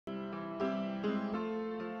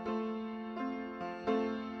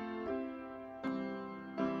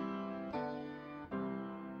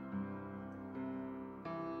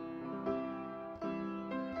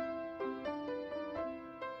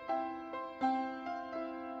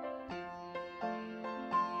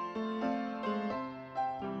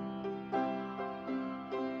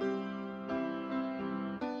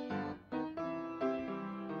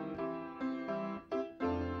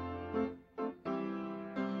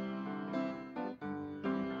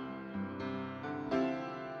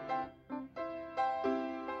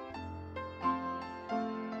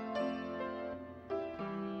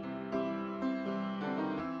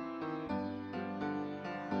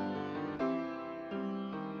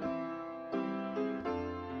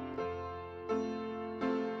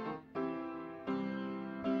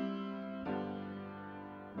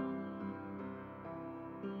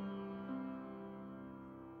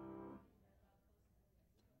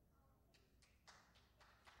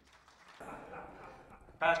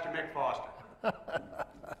Pastor Mick Foster.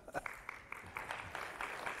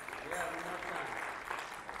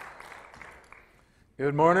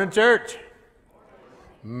 Good morning, church.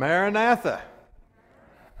 Maranatha.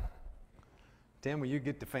 Tim, will you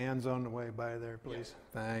get the fans on the way by there, please? Yes.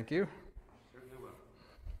 Thank you. Certainly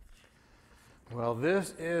will. Well,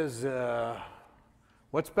 this is,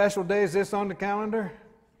 what special day is this on the calendar?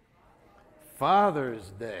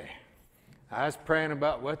 Father's Day. I was praying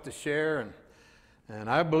about what to share, and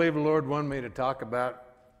I believe the Lord wanted me to talk about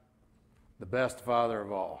the best father of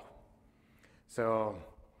all. So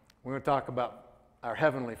we're going to talk about our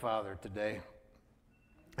Heavenly Father today,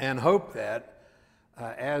 and hope that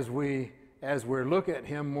as we look at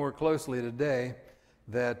Him more closely today,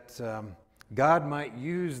 that God might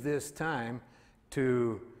use this time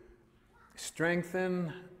to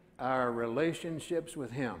strengthen our relationships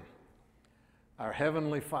with Him, our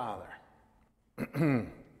Heavenly Father.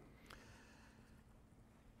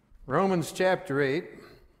 Romans chapter 8,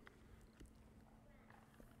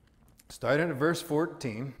 starting at verse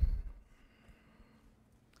 14.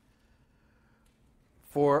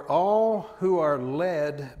 For all who are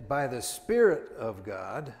led by the Spirit of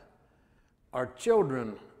God are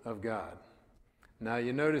children of God. Now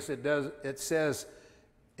you notice it says,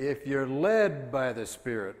 if you're led by the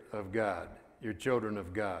Spirit of God, you're children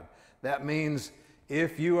of God. That means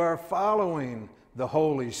if you are following the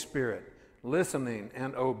Holy Spirit, listening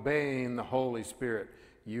and obeying the Holy Spirit,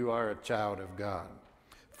 you are a child of God.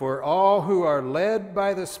 For all who are led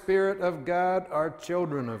by the Spirit of God are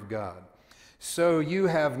children of God. So you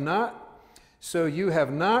have not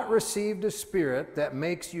received a spirit that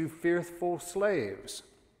makes you fearful slaves.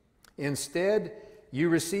 Instead, you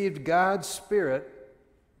received God's Spirit.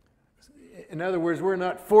 In other words, we're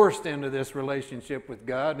not forced into this relationship with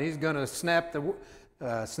God, and He's going to snap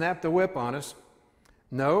the whip on us.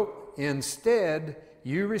 No, instead,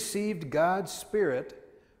 you received God's Spirit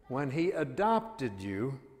when He adopted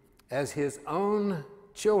you as His own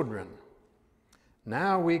children.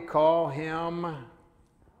 Now we call Him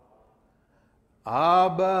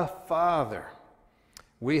Abba, Father.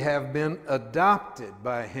 We have been adopted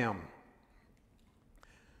by Him.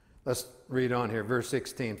 Let's read on here, verse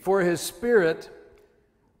 16. For His Spirit,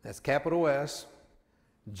 that's capital S,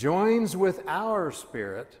 joins with our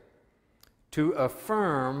spirit to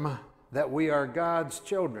affirm that we are God's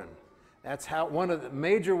children. That's how one of the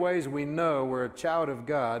major ways we know we're a child of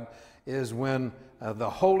God is when the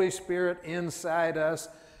Holy Spirit inside us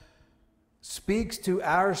speaks to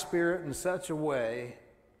our spirit in such a way,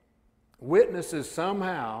 witnesses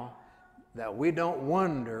somehow that we don't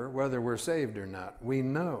wonder whether we're saved or not. We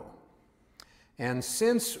know. And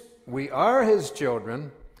since we are His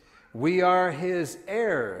children, we are His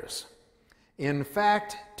heirs. In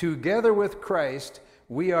fact, together with Christ,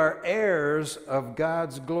 we are heirs of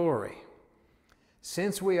God's glory.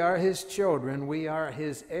 Since we are His children, we are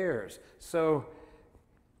His heirs. So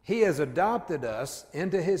He has adopted us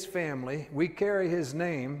into His family. We carry His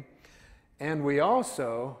name, and we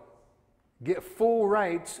also get full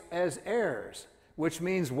rights as heirs, which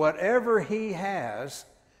means whatever He has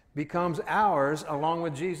becomes ours along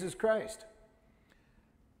with Jesus Christ.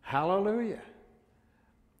 Hallelujah.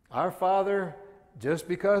 Our Father, just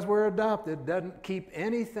because we're adopted, doesn't keep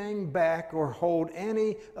anything back or hold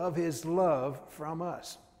any of His love from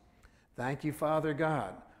us. Thank you, Father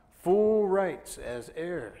God. Full rights as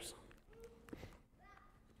heirs.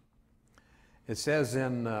 It says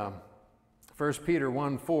in 1 Peter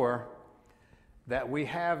 1:4 that we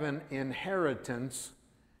have an inheritance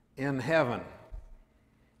in heaven.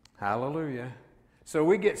 Hallelujah. So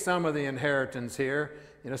we get some of the inheritance here,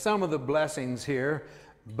 some of the blessings here,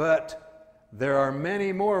 but there are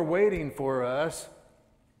many more waiting for us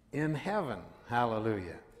in heaven.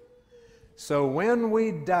 Hallelujah. So when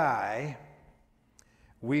we die,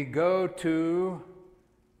 we go to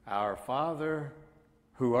our Father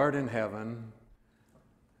who art in heaven.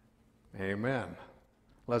 Amen.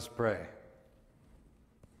 Let's pray.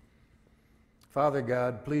 Father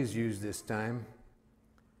God, please use this time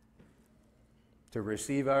to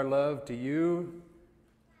receive our love to you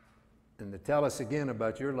and to tell us again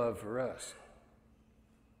about your love for us.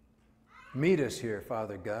 Meet us here,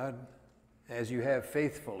 Father God, as you have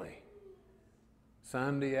faithfully,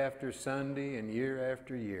 Sunday after Sunday and year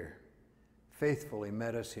after year, faithfully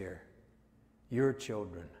met us here, your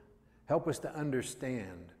children. Help us to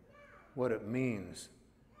understand what it means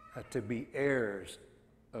to be heirs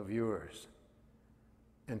of yours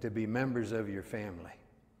and to be members of your family.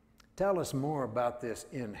 Tell us more about this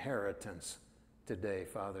inheritance today,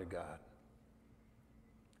 Father God.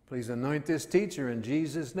 Please anoint this teacher in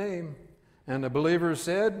Jesus' name. And the believers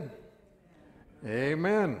said,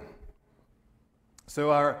 Amen. So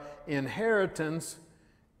our inheritance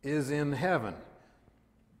is in heaven.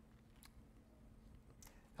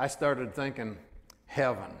 I started thinking,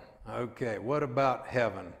 heaven. Okay, what about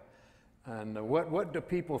heaven? And what do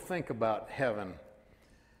people think about heaven?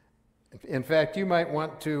 In fact, you might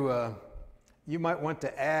want to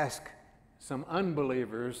ask some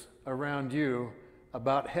unbelievers around you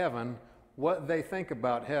about heaven, what they think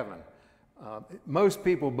about heaven. Most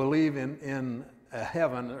people believe in a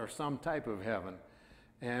heaven or some type of heaven,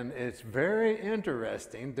 and it's very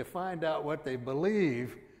interesting to find out what they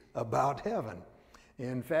believe about heaven.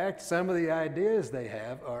 In fact, some of the ideas they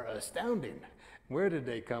have are astounding. Where did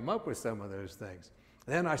they come up with some of those things?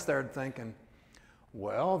 Then I started thinking,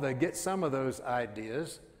 well, they get some of those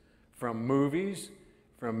ideas from movies,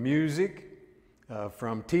 from music,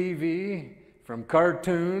 from TV, from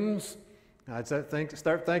cartoons. I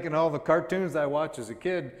start thinking all the cartoons I watched as a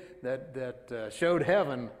kid that showed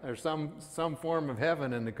heaven or some form of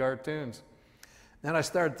heaven in the cartoons. Then I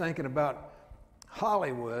started thinking about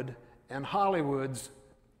Hollywood and Hollywood's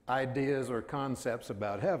ideas or concepts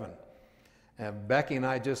about heaven. And Becky and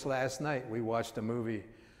I just last night, we watched a movie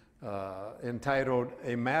entitled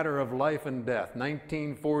A Matter of Life and Death,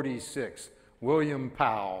 1946. William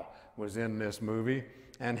Powell was in this movie,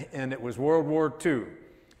 and it was World War II.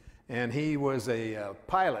 And he was a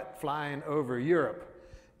pilot flying over Europe,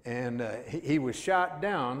 and he was shot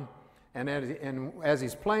down, and as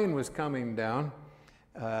his plane was coming down,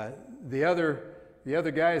 the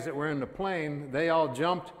other guys that were in the plane, they all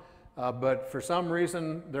jumped, but for some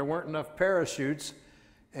reason there weren't enough parachutes,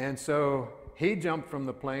 and so he jumped from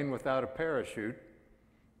the plane without a parachute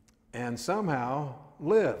and somehow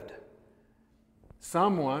lived.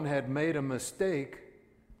 Someone had made a mistake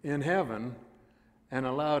in heaven and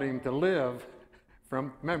allowed him to live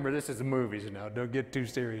from, remember, this is the movies now, don't get too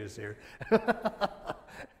serious here,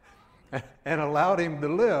 and allowed him to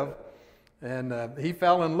live. And he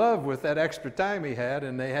fell in love with that extra time he had,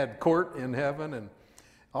 and they had court in heaven and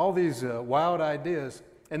all these wild ideas.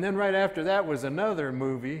 And then right after that was another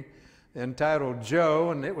movie entitled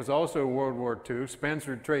Joe, and it was also World War II,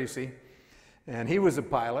 Spencer Tracy. And he was a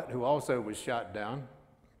pilot who also was shot down.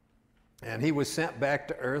 And he was sent back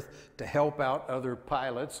to Earth to help out other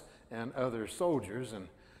pilots and other soldiers. And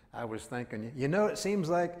I was thinking, you know, it seems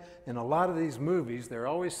like in a lot of these movies, they're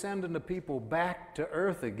always sending the people back to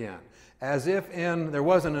Earth again, as if there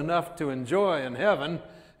wasn't enough to enjoy in heaven,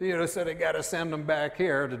 you know, so they got to send them back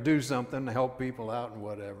here to do something to help people out and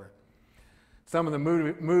whatever. Some of the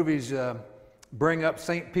movies bring up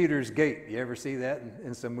St. Peter's Gate. You ever see that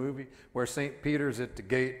in some movie where St. Peter's at the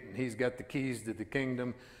gate and he's got the keys to the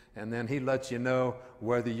kingdom, and then he lets you know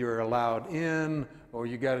whether you're allowed in or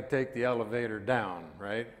you got to take the elevator down,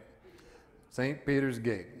 right? St. Peter's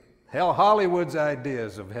Gate. Hell, Hollywood's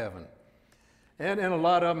ideas of heaven. And a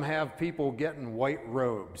lot of them have people getting white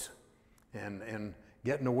robes and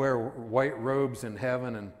getting to wear white robes in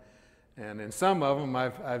heaven. And in some of them,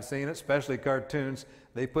 I've seen it, especially cartoons,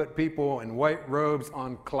 they put people in white robes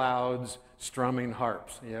on clouds strumming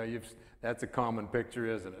harps. You know, that's a common picture,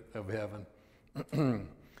 isn't it, of heaven?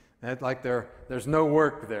 That's like there's no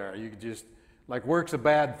work there. You just, like work's a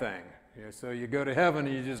bad thing. You know, so you go to heaven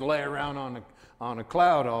and you just lay around on a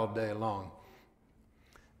cloud all day long.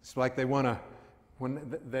 It's like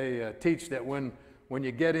when they teach that when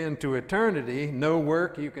you get into eternity, no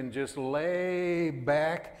work, you can just lay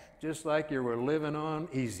back just like you were living on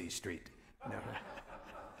Easy Street.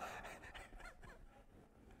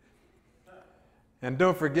 And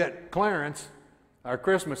don't forget Clarence, our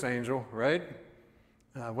Christmas angel, right?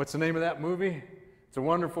 What's the name of that movie? It's a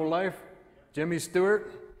Wonderful Life. Jimmy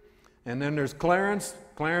Stewart. And then there's Clarence.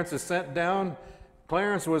 Clarence is sent down.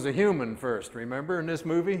 Clarence was a human first, remember, in this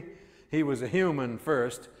movie? He was a human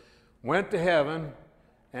first, went to heaven,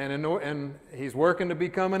 and he's working to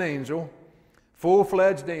become an angel,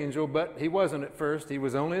 full-fledged angel, but he wasn't at first. He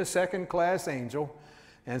was only a second-class angel.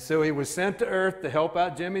 And so he was sent to earth to help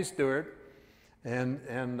out Jimmy Stewart, and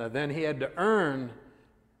then he had to earn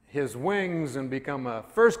his wings and become a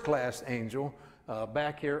first-class angel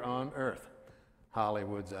back here on earth.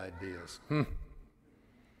 Hollywood's ideas.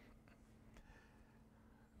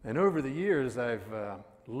 And over the years, I've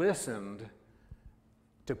listened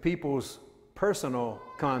to people's personal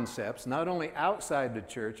concepts, not only outside the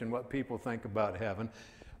church and what people think about heaven,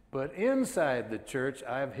 but inside the church,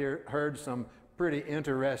 I've heard some pretty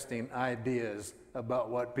interesting ideas about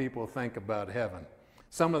what people think about heaven.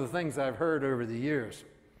 Some of the things I've heard over the years.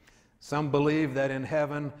 Some believe that in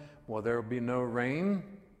heaven, well, there will be no rain,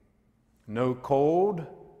 no cold,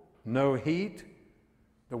 no heat.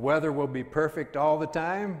 The weather will be perfect all the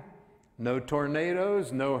time. no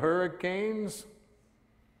tornadoes, no hurricanes.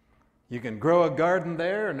 You can grow a garden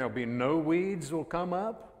there and there'll be no weeds will come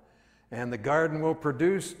up, and the garden will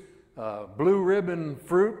produce blue ribbon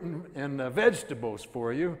fruit and vegetables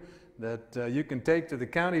for you that you can take to the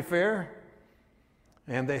county fair.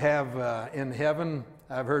 And they have in heaven,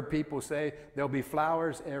 I've heard people say, there'll be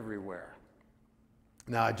flowers everywhere.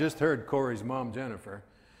 Now, I just heard Corey's mom, Jennifer,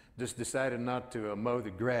 just decided not to mow the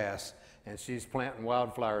grass, and she's planting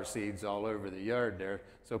wildflower seeds all over the yard there.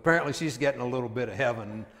 So apparently she's getting a little bit of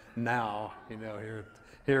heaven now, you know,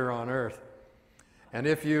 here on earth. And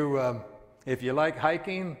if you like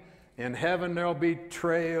hiking, in heaven there'll be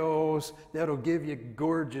trails that'll give you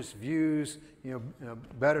gorgeous views, you know,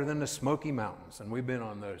 better than the Smoky Mountains, and we've been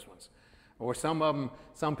on those ones. Or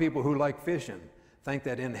some people who like fishing think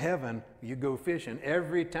that in heaven you go fishing.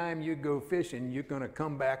 Every time you go fishing, you're going to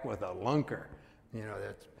come back with a lunker. You know,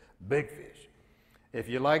 that's big fish. If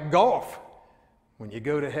you like golf, when you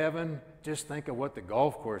go to heaven, just think of what the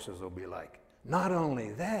golf courses will be like. Not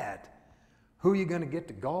only that, who are you going to get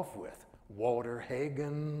to golf with? Walter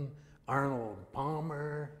Hagen, Arnold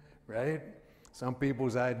Palmer, right? Some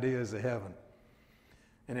people's ideas of heaven.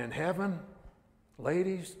 And in heaven,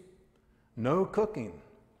 ladies, no cooking.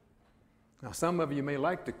 Now, some of you may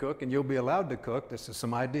like to cook, and you'll be allowed to cook. This is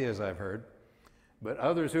some ideas I've heard. But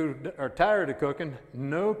others who are tired of cooking,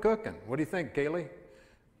 no cooking. What do you think, Kaylee?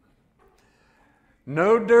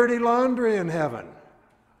 No dirty laundry in heaven.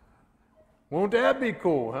 Won't that be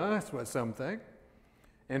cool, huh? That's what some think.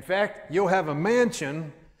 In fact, you'll have a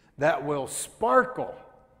mansion that will sparkle.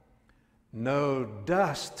 No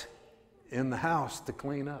dust in the house to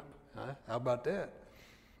clean up. Huh? How about that?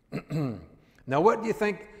 Now, what do you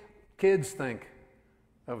think kids think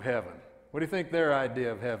of heaven? What do you think their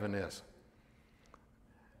idea of heaven is?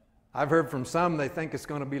 I've heard from some they think it's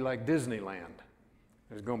going to be like Disneyland.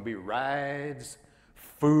 There's going to be rides,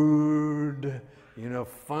 food, you know,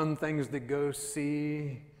 fun things to go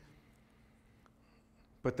see.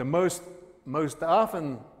 But the most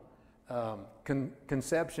often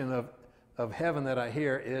conception of heaven that I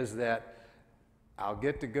hear is that I'll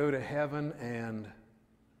get to go to heaven and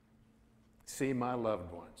see my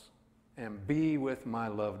loved ones and be with my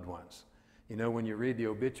loved ones. You know, when you read the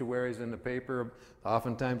obituaries in the paper,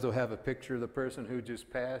 oftentimes they'll have a picture of the person who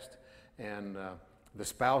just passed, and the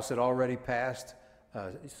spouse had already passed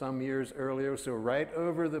some years earlier. So right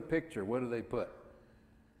over the picture, what do they put?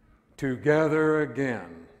 Together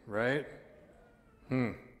again, right?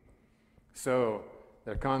 So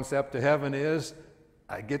the concept of heaven is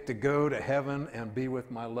I get to go to heaven and be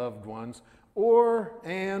with my loved ones,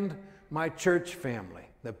 and my church family,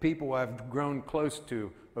 the people I've grown close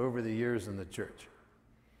to over the years in the church.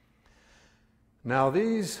 Now,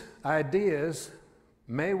 these ideas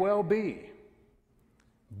may well be,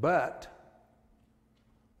 but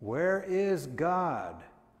where is God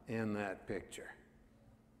in that picture?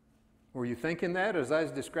 Were you thinking that as I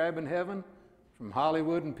was describing heaven from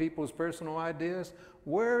Hollywood and people's personal ideas?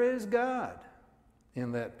 Where is God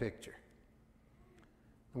in that picture?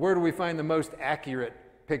 Where do we find the most accurate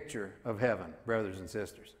picture of heaven, brothers and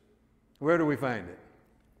sisters? Where do we find it?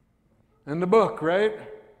 In the book, right?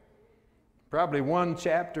 Probably one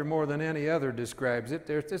chapter more than any other describes it.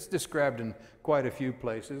 It's described in quite a few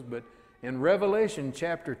places, but in Revelation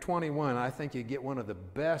chapter 21, I think you get one of the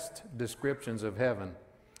best descriptions of heaven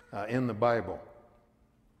in the Bible.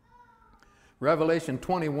 Revelation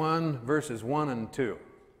 21, verses 1 and 2.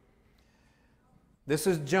 This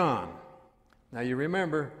is John. Now you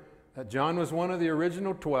remember, John was one of the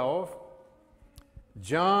original 12.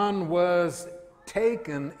 John was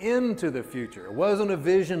taken into the future. It wasn't a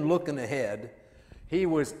vision looking ahead. He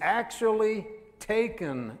was actually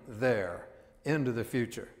taken there into the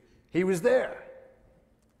future. He was there.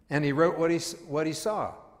 And he wrote what he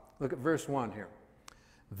saw. Look at verse 1 here.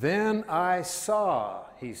 Then I saw,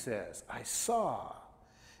 he says, I saw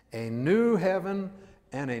a new heaven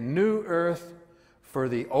and a new earth, for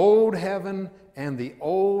the old heaven and the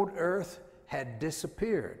old earth had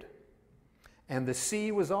disappeared, and the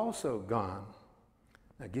sea was also gone.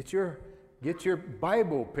 Now get your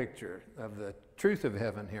Bible picture of the truth of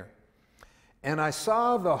heaven here. And I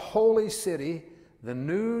saw the holy city, the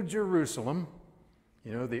new Jerusalem.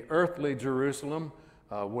 You know, the earthly Jerusalem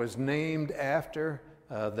was named after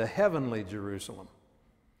the heavenly Jerusalem.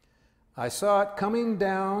 I saw it coming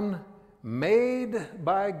down, made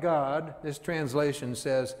by God. This translation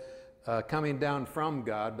says coming down from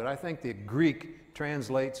God, but I think the Greek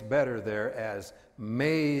translates better there as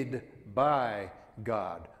made by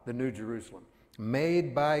God, the New Jerusalem.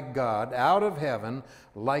 Made by God out of heaven,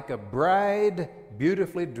 like a bride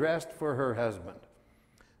beautifully dressed for her husband.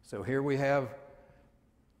 So here we have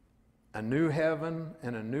a new heaven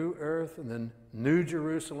and a new earth and then New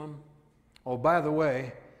Jerusalem. Oh, by the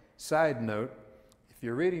way, side note, if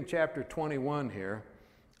you're reading chapter 21 here,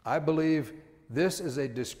 I believe this is a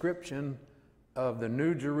description of the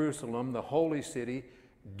New Jerusalem, the holy city,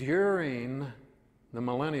 during the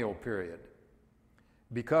millennial period.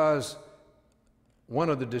 Because one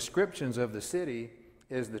of the descriptions of the city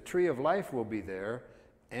is the tree of life will be there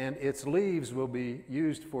and its leaves will be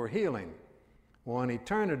used for healing. Well, in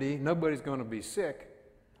eternity, nobody's going to be sick,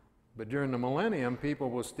 but during the millennium, people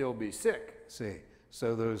will still be sick, see.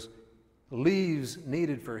 So those leaves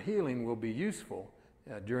needed for healing will be useful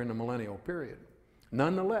during the millennial period.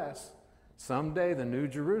 Nonetheless, someday the New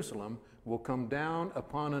Jerusalem will come down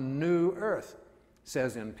upon a new earth. It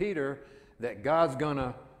says in Peter that God's going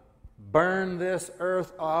to burn this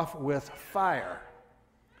earth off with fire,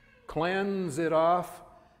 cleanse it off,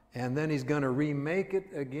 and then he's going to remake it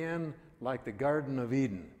again like the Garden of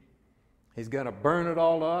Eden. He's going to burn it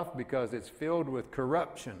all off because it's filled with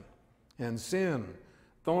corruption and sin,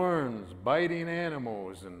 thorns, biting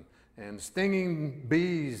animals, and stinging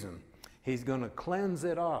bees. And he's going to cleanse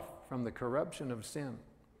it off from the corruption of sin,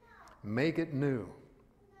 make it new.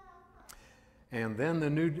 And then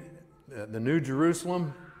the new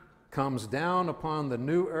Jerusalem comes down upon the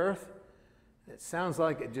new earth. It sounds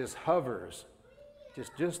like it just hovers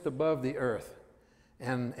just above the earth.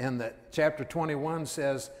 And that chapter 21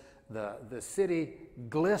 says the city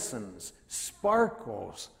glistens,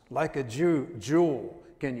 sparkles like a jewel.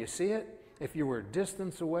 Can you see it? If you were a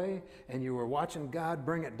distance away and you were watching God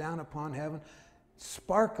bring it down upon heaven,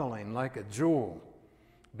 sparkling like a jewel.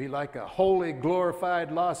 Be like a holy, glorified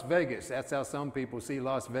Las Vegas. That's how some people see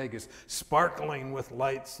Las Vegas, sparkling with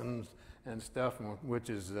lights and stuff, which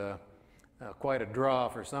is quite a draw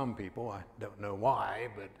for some people. I don't know why,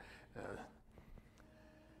 but...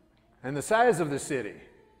 And the size of the city.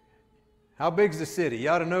 How big's the city? You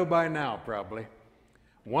ought to know by now, probably.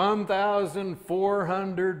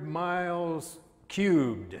 1,400 miles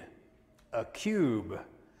cubed. A cube.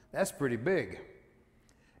 That's pretty big.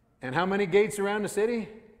 And how many gates around the city?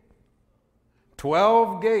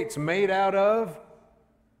 12 gates made out of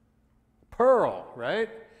pearl, right?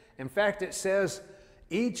 In fact, it says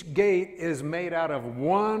each gate is made out of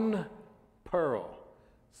one pearl.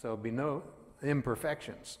 So there'll be no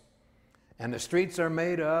imperfections. And the streets are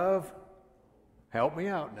made of, help me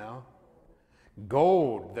out now,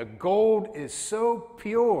 gold. The gold is so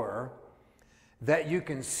pure that you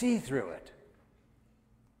can see through it.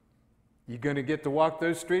 You going to get to walk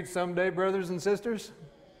those streets someday, brothers and sisters?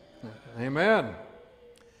 Amen.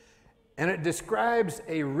 And it describes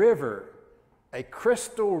a river, a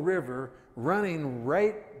crystal river running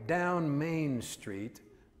right down Main Street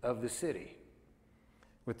of the city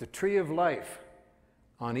with the tree of life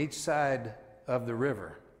on each side of the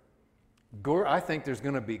river. I think there's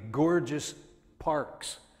going to be gorgeous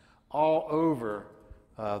parks all over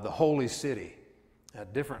the holy city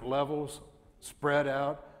at different levels, spread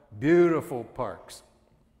out, beautiful parks.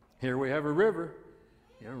 Here we have a river,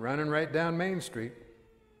 running right down Main Street.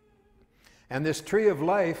 And this tree of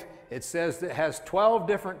life, it says that it has 12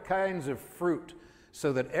 different kinds of fruit,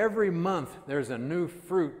 so that every month there's a new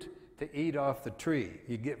fruit to eat off the tree.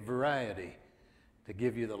 You get variety to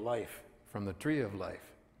give you the life from the tree of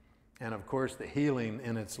life. And of course, the healing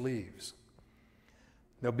in its leaves.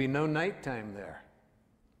 There'll be no nighttime there.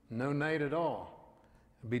 No night at all.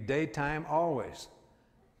 It'll be daytime always.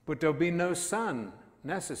 But there'll be no sun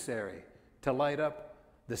necessary to light up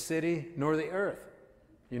the city nor the earth.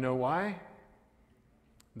 You know why?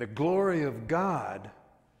 The glory of God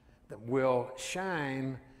that will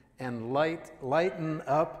shine and lighten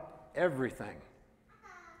up everything.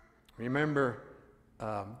 Remember,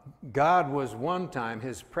 God was one time,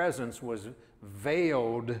 his presence was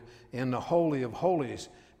veiled in the Holy of Holies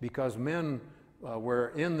because men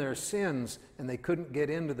were in their sins and they couldn't get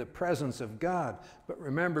into the presence of God. But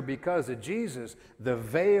remember, because of Jesus, the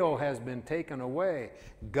veil has been taken away.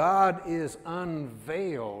 God is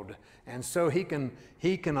unveiled, and so he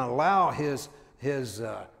can allow his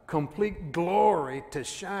complete glory to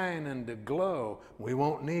shine and to glow. We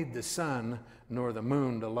won't need the sun nor the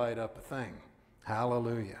moon to light up a thing.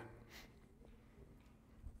 Hallelujah.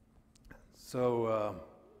 So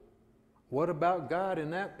what about God in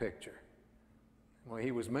that picture? Well,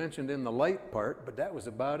 he was mentioned in the light part, but that was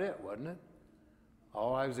about it, wasn't it?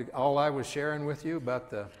 All I was sharing with you about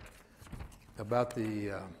the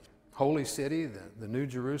holy city, the New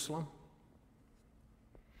Jerusalem.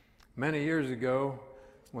 Many years ago,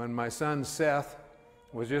 when my son Seth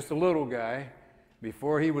was just a little guy,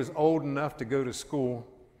 before he was old enough to go to school,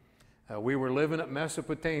 We were living at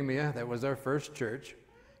Mesopotamia. That was our first church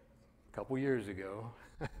a couple years ago.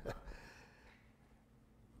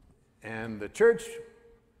 And the church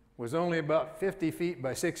was only about 50 feet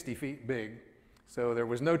by 60 feet big. So there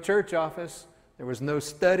was no church office. There was no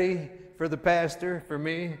study for the pastor, for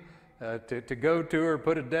me, to go to or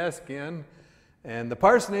put a desk in. And the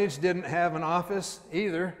parsonage didn't have an office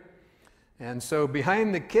either. And so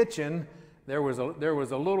behind the kitchen, there was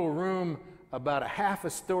a little room about a half a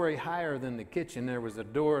story higher than the kitchen. There was a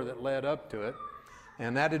door that led up to it.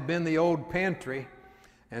 And that had been the old pantry.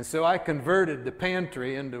 And so I converted the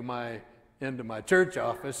pantry into my church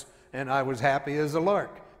office, and I was happy as a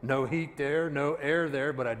lark. No heat there, no air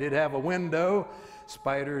there, but I did have a window,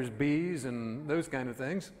 spiders, bees, and those kind of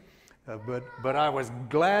things. But I was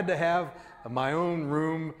glad to have my own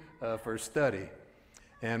room for study.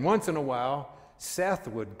 And once in a while, Seth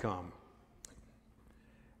would come.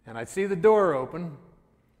 And I'd see the door open,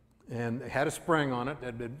 and it had a spring on it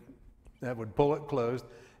that would pull it closed.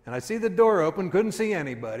 And I'd see the door open, couldn't see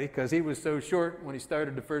anybody, because he was so short when he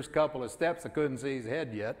started the first couple of steps, I couldn't see his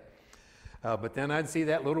head yet. But then I'd see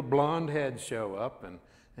that little blonde head show up,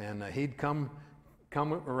 and he'd come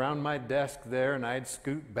around my desk there, and I'd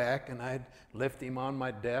scoot back, and I'd lift him on my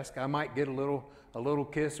desk. I might get a little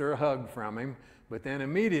kiss or a hug from him, but then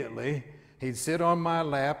immediately he'd sit on my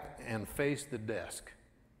lap and face the desk.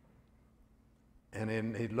 And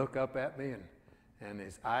then he'd look up at me, and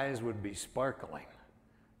his eyes would be sparkling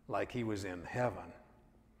like he was in heaven.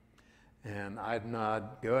 And I'd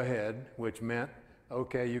nod, go ahead, which meant,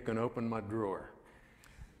 okay, you can open my drawer.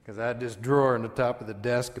 Because I had this drawer on the top of the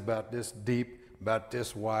desk about this deep, about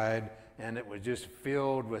this wide, and it was just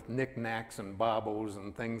filled with knickknacks and baubles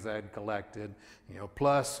and things I'd collected.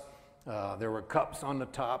 Plus there were cups on the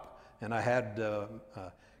top, and I had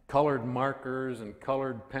colored markers and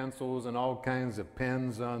colored pencils and all kinds of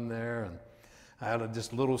pens on there. And I had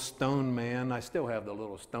this little stone man. I still have the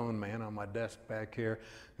little stone man on my desk back here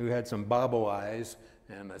who had some bobble eyes,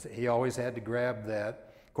 and he always had to grab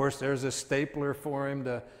that. Of course, there's a stapler for him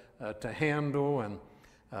to handle, and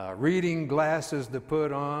reading glasses to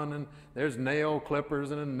put on, and there's nail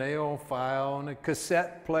clippers and a nail file, and a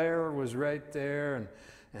cassette player was right there,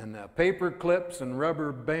 and paper clips and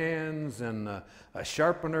rubber bands, and a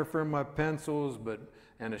sharpener for my pencils,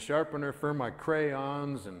 and a sharpener for my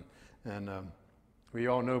crayons, and we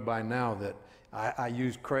all know by now that I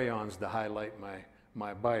use crayons to highlight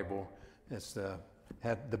my Bible. It's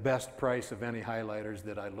had the best price of any highlighters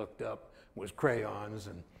that I looked up was crayons.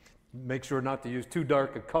 And make sure not to use too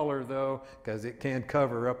dark a color, though, because it can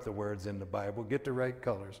cover up the words in the Bible. Get the right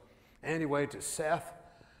colors. Anyway, to Seth,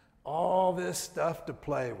 all this stuff to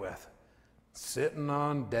play with, sitting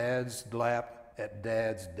on Dad's lap at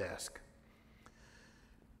Dad's desk.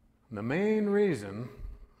 The main reason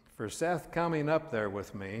for Seth coming up there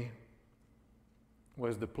with me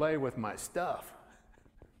was to play with my stuff.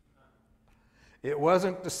 It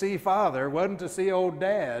wasn't to see Father, it wasn't to see old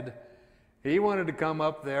Dad. He wanted to come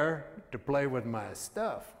up there to play with my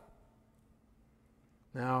stuff.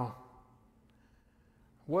 Now,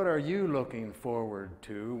 what are you looking forward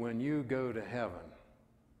to when you go to heaven?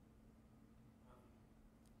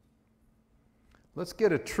 Let's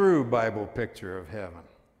get a true Bible picture of heaven.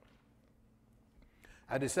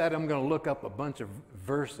 I decided I'm going to look up a bunch of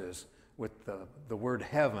verses with the word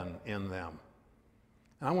heaven in them.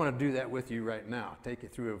 And I want to do that with you right now, take you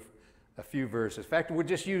through a few verses. In fact, we'll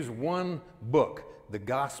just use one book, the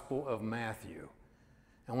Gospel of Matthew.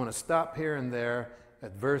 I want to stop here and there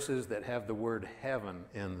at verses that have the word heaven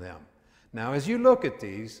in them. Now, as you look at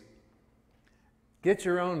these, get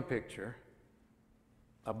your own picture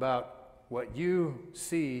about what you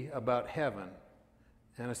see about heaven,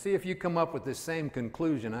 and see if you come up with the same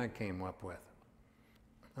conclusion I came up with.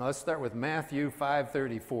 Now, let's start with Matthew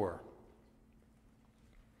 5:34.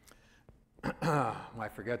 I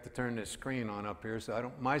forgot to turn this screen on up here,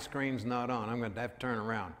 so my screen's not on. I'm going to have to turn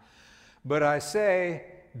around. But I say,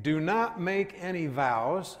 do not make any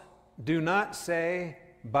vows. Do not say,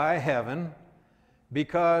 by heaven,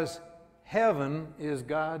 because heaven is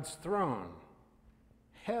God's throne.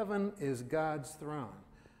 Heaven is God's throne.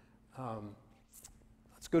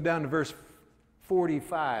 Let's go down to verse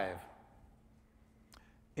 45.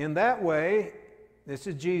 In that way, this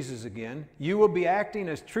is Jesus again, you will be acting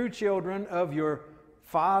as true children of your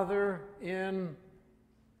Father in,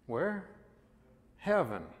 where?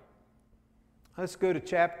 Heaven. Let's go to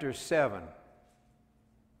chapter 7,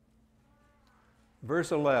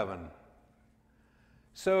 verse 11.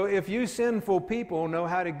 So if you sinful people know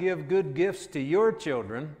how to give good gifts to your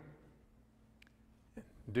children,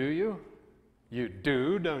 do you? You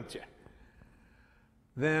do, don't you?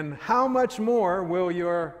 then how much more will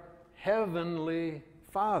your heavenly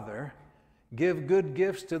Father give good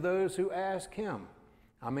gifts to those who ask him?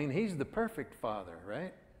 I mean, he's the perfect Father,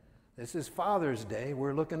 right? This is Father's Day.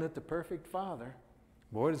 We're looking at the perfect Father.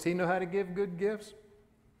 Boy, does he know how to give good gifts.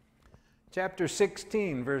 Chapter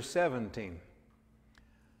 16, verse 17.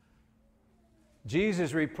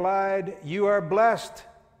 Jesus replied, "You are blessed,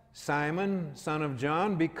 Simon, son of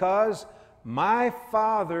John, because my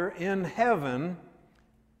Father in heaven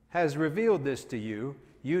has revealed this to you.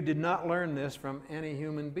 You did not learn this from any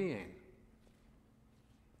human being."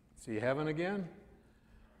 See heaven again?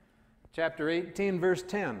 Chapter 18, verse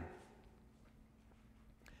 10.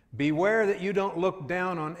 "Beware that you don't look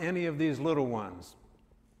down on any of these little ones,"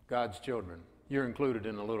 God's children. You're included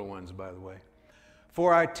in the little ones, by the way.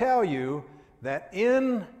 "For I tell you that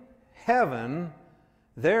in heaven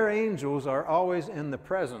their angels are always in the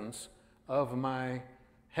presence of my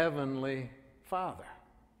heavenly Father."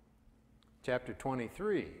 Chapter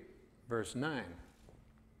 23, verse 9.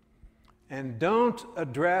 "And don't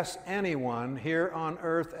address anyone here on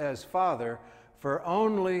earth as Father, for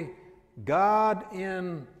only God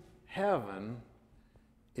in heaven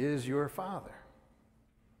is your Father."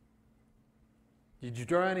 Did you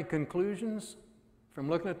draw any conclusions from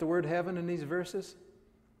looking at the word heaven in these verses?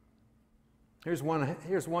 Here's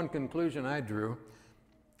one conclusion I drew.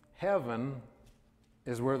 Heaven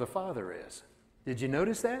is where the Father is. Did you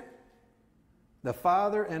notice that? The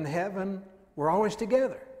Father and heaven were always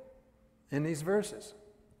together in these verses.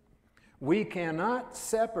 We cannot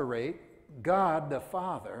separate God the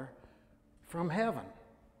Father from heaven.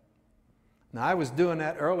 Now, I was doing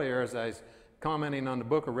that earlier as I was commenting on the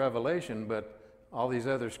book of Revelation, but all these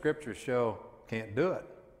other scriptures show can't do it.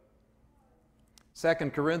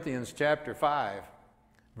 2 Corinthians chapter 5,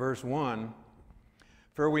 verse 1.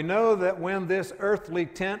 "For we know that when this earthly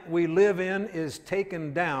tent we live in is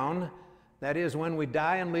taken down," that is, when we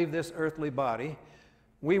die and leave this earthly body,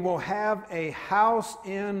 "we will have a house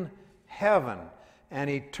in heaven, an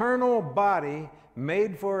eternal body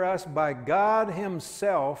made for us by God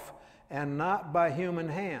himself and not by human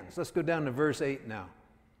hands." Let's go down to verse 8 now.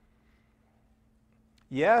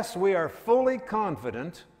 "Yes, we are fully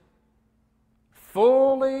confident,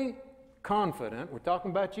 we're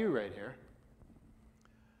talking about you right here,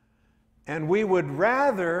 and we would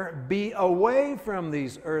rather be away from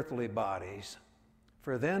these earthly bodies,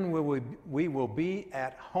 for then we will be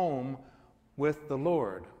at home with the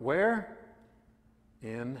Lord." Where?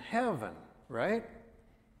 In heaven, right?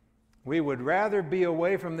 We would rather be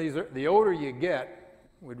away from these, the older you get,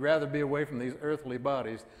 we'd rather be away from these earthly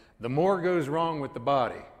bodies. The more goes wrong with the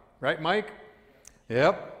body. Right, Mike?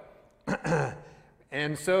 Yep.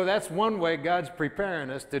 And so that's one way God's preparing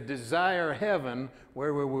us to desire heaven,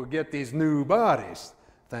 where we will get these new bodies.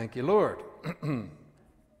 Thank you, Lord.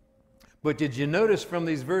 But did you notice from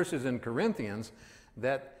these verses in Corinthians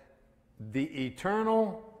that the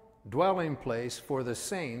eternal dwelling place for the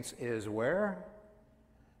saints is where?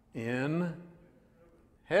 In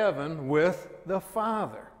heaven with the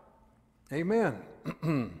Father. Amen.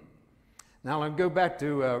 Now let's go back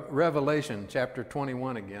to Revelation chapter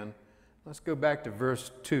 21 again. Let's go back to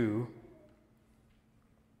verse 2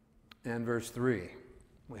 and verse 3.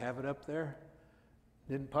 We have it up there?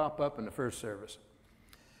 Didn't pop up in the first service.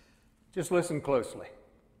 Just listen closely.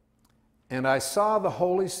 "And I saw the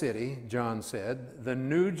holy city," John said, "the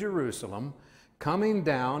new Jerusalem, coming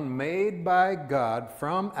down, made by God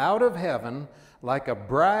from out of heaven, like a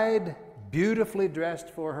bride beautifully dressed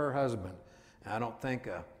for her husband." I don't think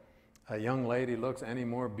a young lady looks any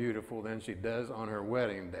more beautiful than she does on her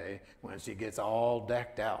wedding day when she gets all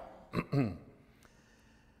decked out.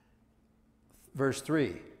 Verse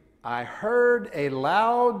 3, "I heard a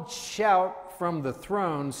loud shout from the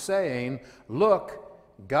throne saying, 'Look,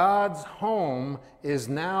 God's home is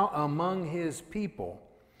now among his people.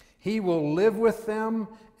 He will live with them,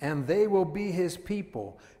 and they will be his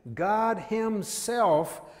people. God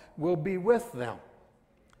himself will be with them.'"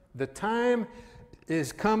 The time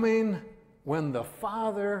is coming when the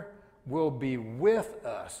Father will be with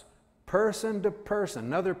us, person to person.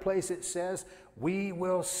 Another place it says, we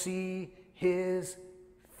will see his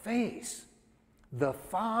face. The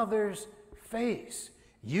Father's face.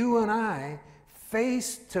 You and I,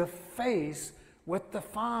 face to face with the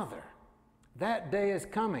Father. That day is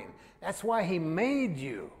coming. That's why he made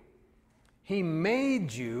you. He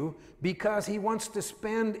made you because he wants to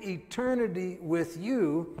spend eternity with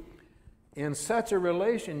you in such a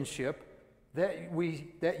relationship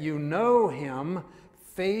that you know him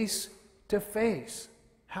face to face.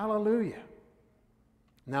 Hallelujah.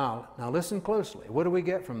 Now listen closely. What do we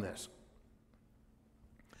get from this?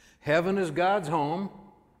 Heaven is God's home.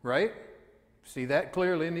 right? See that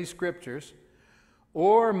clearly in these scriptures.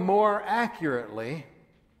 Or more accurately,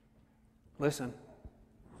 listen,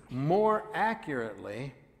 more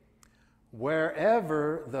accurately,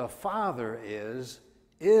 wherever the Father is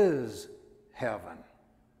heaven.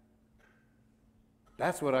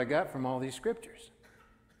 That's what I got from all these scriptures.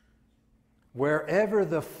 Wherever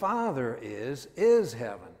the Father is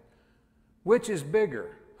heaven. Which is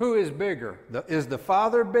bigger? Who is bigger? Is the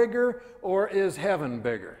Father bigger or is heaven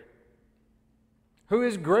bigger? Who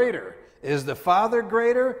is greater? Is the Father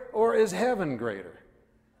greater or is heaven greater?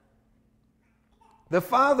 The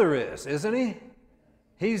Father is, isn't He?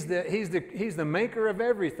 He's the maker of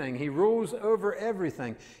everything. He rules over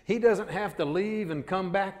everything. He doesn't have to leave and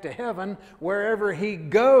come back to heaven. Wherever He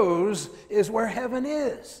goes is where heaven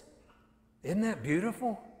is. Isn't that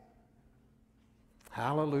beautiful?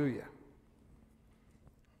 Hallelujah.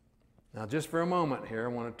 Now, just for a moment here, I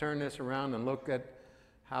want to turn this around and look at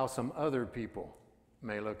how some other people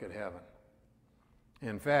may look at heaven.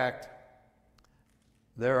 In fact,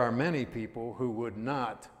 there are many people who would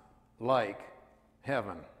not like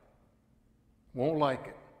heaven. Won't like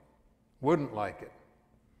it. Wouldn't like it.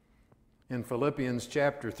 In Philippians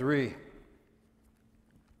chapter 3,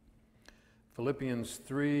 Philippians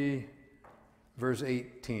 3, verse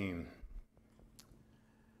 18.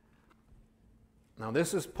 Now,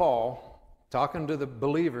 this is Paul talking to the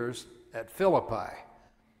believers at Philippi.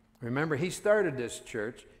 Remember, he started this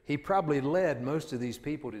church. He probably led most of these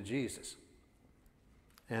people to Jesus.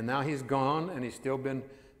 And now he's gone, and he's still been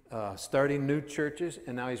starting new churches,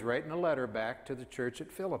 and now he's writing a letter back to the church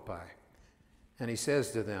at Philippi. And he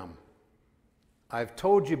says to them, I've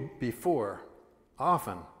told you before,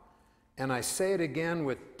 often, and I say it again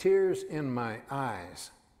with tears in my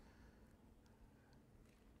eyes.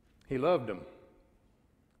 He loved them.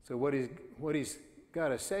 So what he's got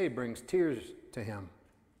to say brings tears to him.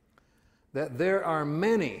 That there are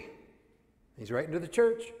many, he's writing to the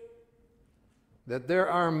church, that there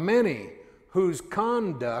are many whose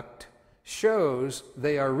conduct shows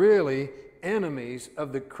they are really enemies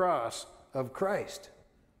of the cross of Christ.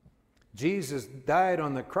 Jesus died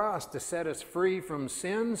on the cross to set us free from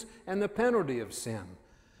sins and the penalty of sin.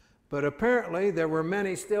 But apparently there were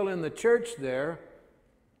many still in the church there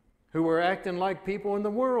who were acting like people in the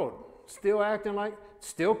world, still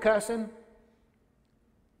cussing,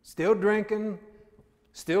 still drinking,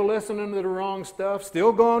 still listening to the wrong stuff,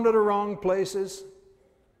 still going to the wrong places.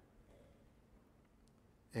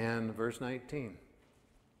 And verse 19,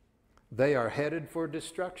 they are headed for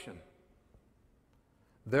destruction.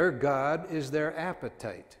 Their God is their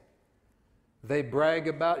appetite. They brag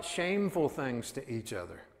about shameful things to each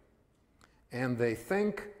other. And they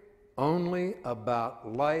think only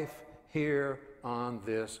about life here on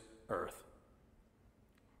this earth.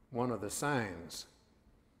 One of the signs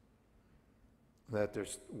that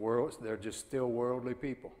they're just still worldly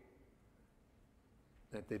people,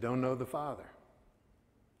 that they don't know the Father.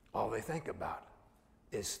 All they think about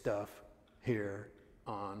is stuff here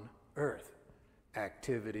on earth,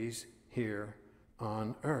 activities here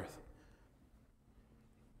on earth.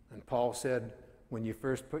 And Paul said, when you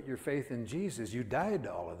first put your faith in Jesus, you died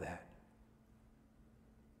to all of that.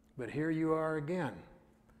 But here you are again,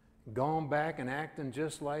 going back and acting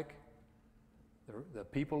just like the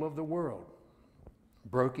people of the world.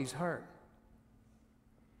 Broke his heart.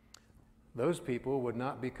 Those people would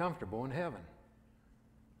not be comfortable in heaven,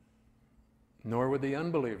 nor would the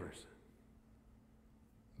unbelievers.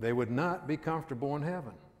 They would not be comfortable in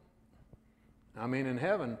heaven. I mean, in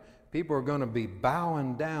heaven, people are going to be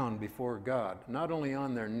bowing down before God, not only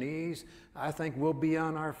on their knees. I think we'll be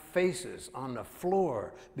on our faces, on the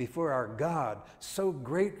floor before our God, so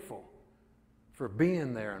grateful for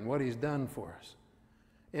being there and what He's done for us.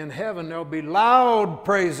 In heaven, there'll be loud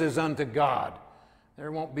praises unto God.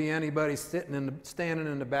 There won't be anybody standing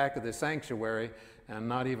in the back of the sanctuary and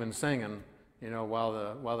not even singing,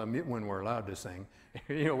 when we're allowed to sing,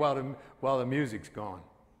 while the music's going.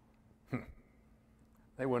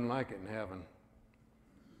 They wouldn't like it in heaven.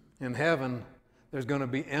 In heaven, there's going to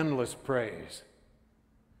be endless praise.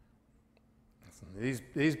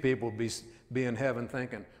 These people be in heaven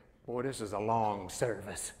thinking, boy, this is a long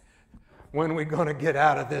service. When are we going to get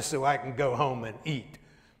out of this so I can go home and eat?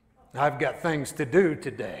 I've got things to do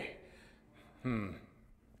today.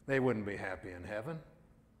 They wouldn't be happy in heaven.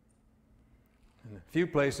 In a few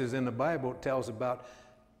places in the Bible, it tells about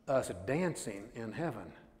us dancing in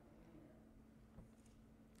heaven.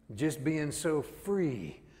 Just being so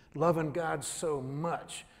free, loving God so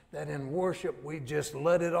much that in worship we just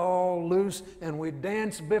let it all loose and we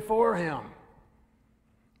dance before Him.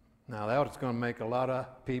 Now that's going to make a lot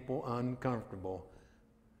of people uncomfortable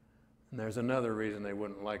And there's another reason they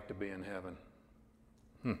wouldn't like to be in heaven.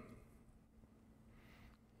 When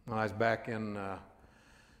I was back in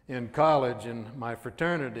college in my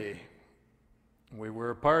fraternity, we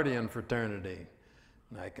were a partying fraternity.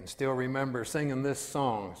 And I can still remember singing this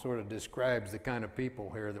song. Sort of describes the kind of people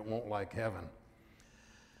here that won't like heaven.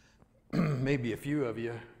 Maybe a few of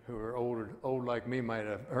you who are old like me might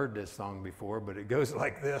have heard this song before, but it goes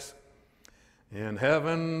like this. In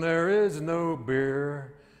heaven there is no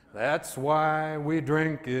beer, that's why we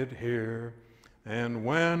drink it here. And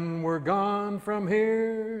when we're gone from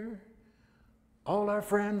here, all our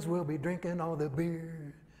friends will be drinking all the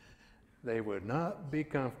beer. They would not be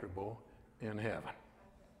comfortable in heaven.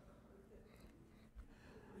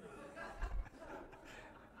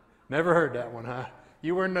 Never heard that one, huh?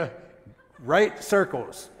 You were in the right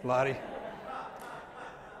circles, Lottie.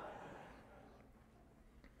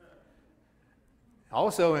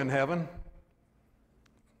 Also in heaven,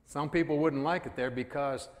 some people wouldn't like it there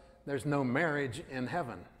because there's no marriage in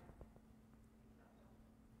heaven.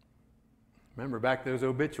 Remember back those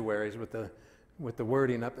obituaries with the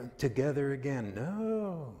wording up, together again.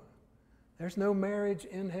 No, there's no marriage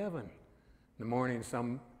in heaven. In the morning,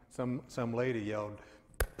 some lady yelled,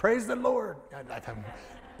 "Praise the Lord."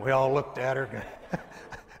 We all looked at her.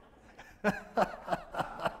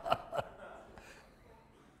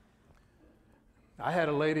 I had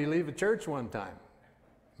a lady leave a church one time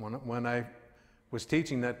when I was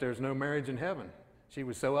teaching that there's no marriage in heaven. She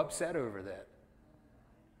was so upset over that.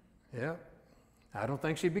 Yeah, I don't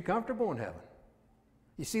think she'd be comfortable in heaven.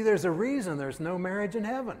 You see, there's a reason there's no marriage in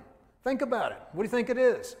heaven. Think about it. What do you think it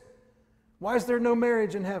is? Why is there no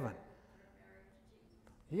marriage in heaven?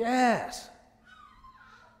 Yes.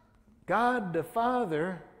 God the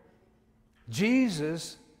Father,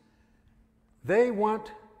 Jesus, they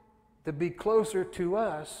want to be closer to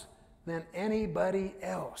us than anybody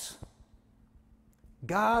else.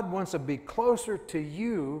 God wants to be closer to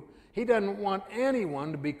you. He doesn't want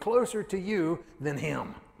anyone to be closer to you than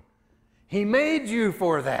Him. He made you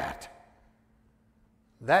for that.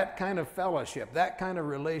 That kind of fellowship, that kind of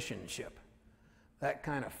relationship, that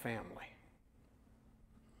kind of family.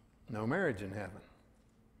 No marriage in heaven.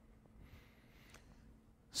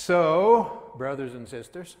 So, brothers and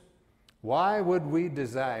sisters, why would we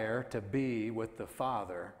desire to be with the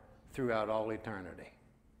Father throughout all eternity?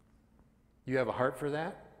 You have a heart for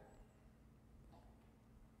that?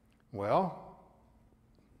 Well,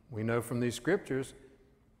 we know from these scriptures,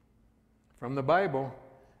 from the Bible,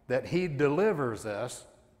 that He delivers us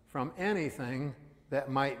from anything that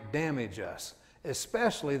might damage us,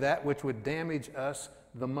 especially that which would damage us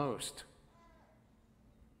the most.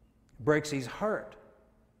 It breaks His heart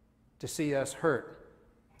to see us hurt.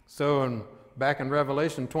 So back in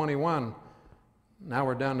Revelation 21, now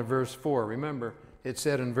we're down to verse 4. Remember, it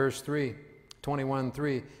said in verse 3,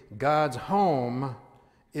 21:3, God's home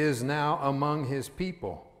is now among His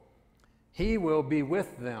people. He will be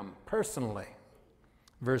with them personally.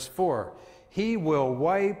 Verse 4, He will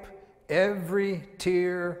wipe every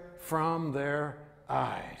tear from their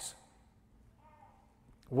eyes.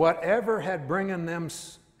 Whatever had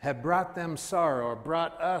brought them sorrow or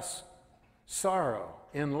brought us sorrow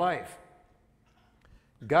in life,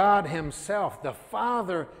 God Himself, the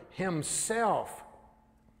Father Himself,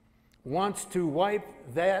 wants to wipe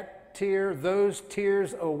that tear, those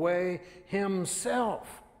tears away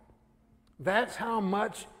Himself. That's how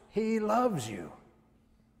much He loves you.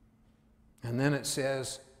 And then it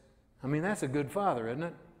says, I mean, that's a good Father, isn't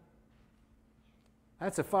it?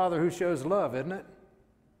 That's a Father who shows love, isn't it?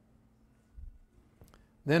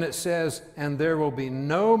 Then it says, and there will be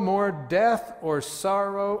no more death or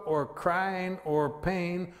sorrow or crying or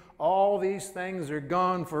pain. All these things are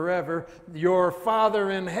gone forever. Your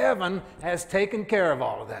Father in heaven has taken care of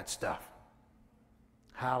all of that stuff.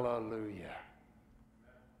 Hallelujah.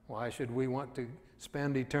 Why should we want to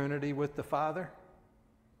spend eternity with the Father?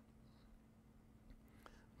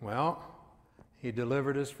 Well, He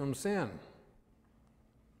delivered us from sin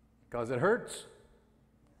because it hurts.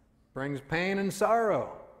 Brings pain and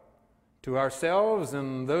sorrow to ourselves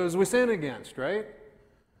and those we sin against, right?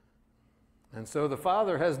 And so the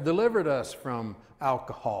Father has delivered us from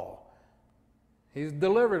alcohol. He's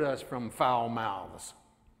delivered us from foul mouths.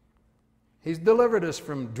 He's delivered us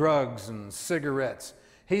from drugs and cigarettes.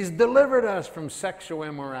 He's delivered us from sexual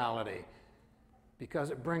immorality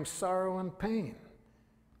because it brings sorrow and pain.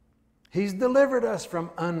 He's delivered us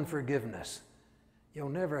from unforgiveness. You'll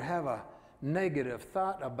never have a negative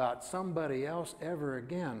thought about somebody else ever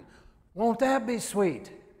again. Won't that be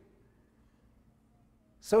sweet?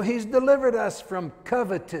 So He's delivered us from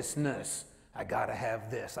covetousness, I got to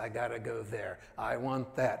have this. I got to go there. I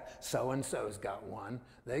want that. So-and-so's got one.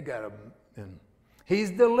 They got a... And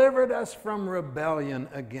he's delivered us from rebellion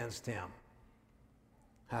against him.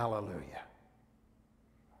 Hallelujah.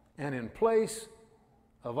 And in place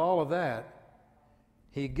of all of that,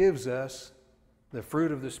 he gives us the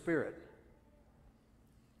fruit of the Spirit.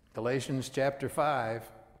 Galatians chapter 5.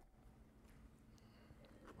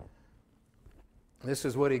 This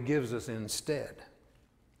is what he gives us instead.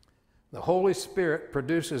 The Holy Spirit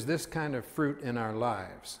produces this kind of fruit in our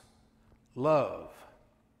lives: love,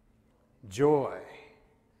 joy,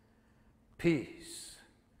 peace.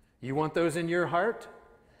 You want those in your heart?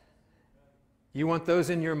 You want those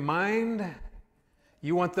in your mind?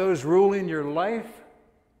 You want those ruling your life?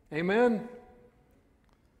 Amen?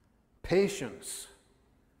 Patience,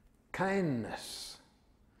 kindness,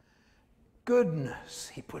 goodness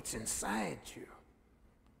he puts inside you.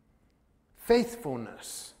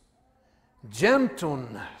 Faithfulness,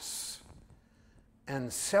 gentleness,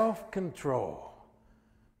 and self-control.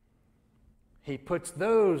 He puts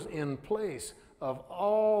those in place of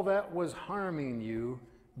all that was harming you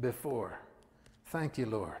before. Thank you,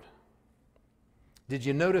 Lord. Did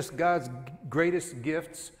you notice God's greatest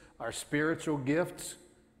gifts are spiritual gifts,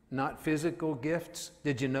 not physical gifts?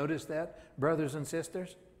 Did you notice that, brothers and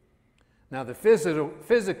sisters? Now, the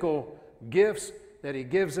physical gifts that he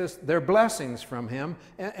gives us, they're blessings from him,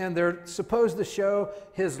 and they're supposed to show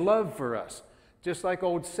his love for us. Just like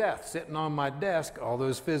old Seth sitting on my desk, all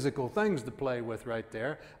those physical things to play with right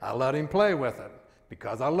there, I let him play with them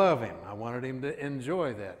because I love him. I wanted him to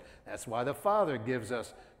enjoy that. That's why the Father gives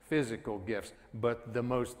us physical gifts. But the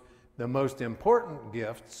most important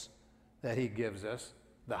gifts that he gives us,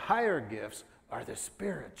 the higher gifts, are the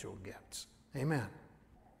spiritual gifts. Amen.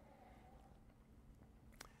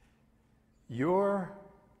 Your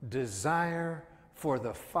desire for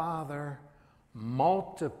the Father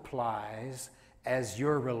multiplies as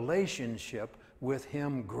your relationship with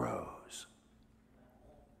him grows.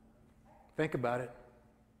 Think about it.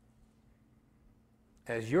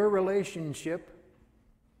 As your relationship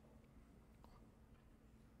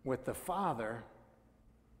with the Father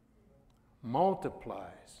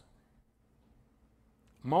multiplies,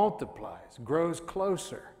 grows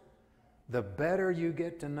closer, the better you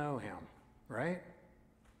get to know him, right?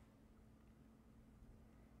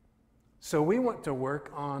 So we want to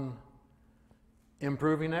work on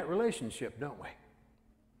improving that relationship, don't we?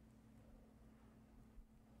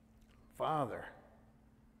 Father,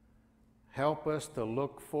 help us to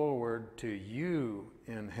look forward to you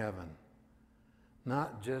in heaven,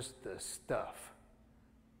 not just the stuff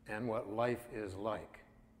and what life is like,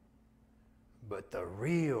 but the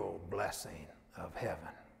real blessing of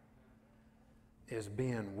heaven is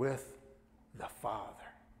being with the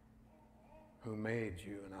Father who made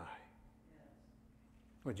you and I.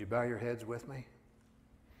 Would you bow your heads with me?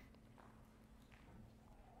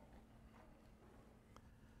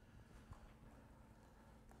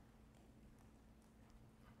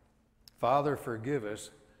 Father, forgive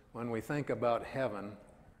us when we think about heaven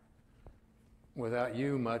without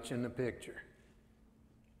you much in the picture.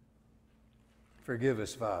 Forgive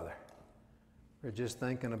us, Father, for just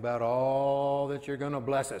thinking about all that you're going to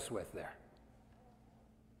bless us with there,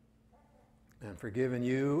 and for giving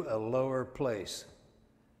you a lower place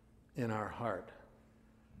in our heart.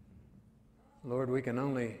 Lord, we can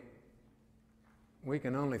only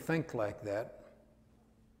think like that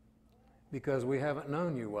because we haven't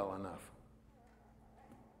known you well enough.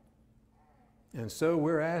 And so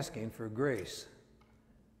we're asking for grace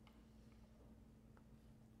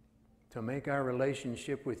to make our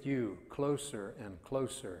relationship with you closer and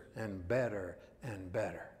closer and better and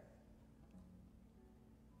better.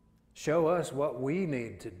 Show us what we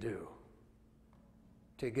need to do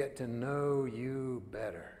to get to know you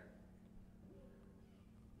better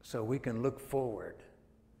so we can look forward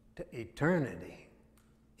to eternity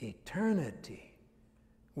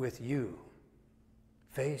with you,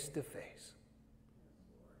 face to face.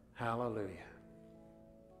 Hallelujah.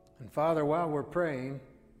 And Father, while we're praying,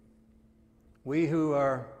 we who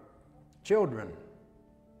are children,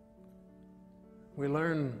 we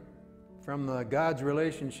learn from God's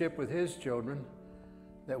relationship with his children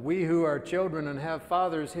that we who are children and have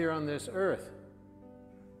fathers here on this earth,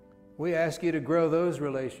 we ask you to grow those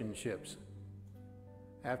relationships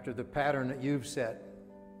after the pattern that you've set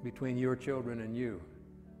between your children and you.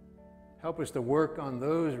 Help us to work on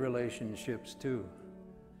those relationships too.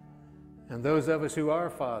 And those of us who are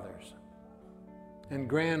fathers and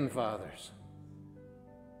grandfathers,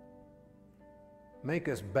 make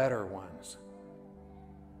us better ones.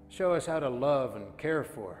 Show us how to love and care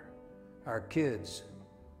for our kids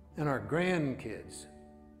and our grandkids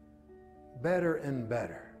better and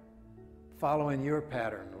better, following your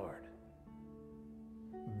pattern, Lord,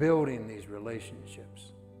 building these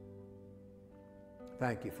relationships.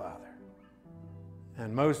 Thank you, Father.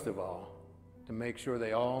 And most of all, to make sure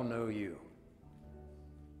they all know you.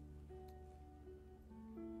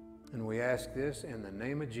 And we ask this in the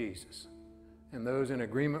name of Jesus. And those in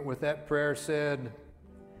agreement with that prayer said,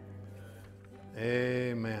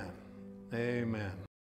 Amen. Amen.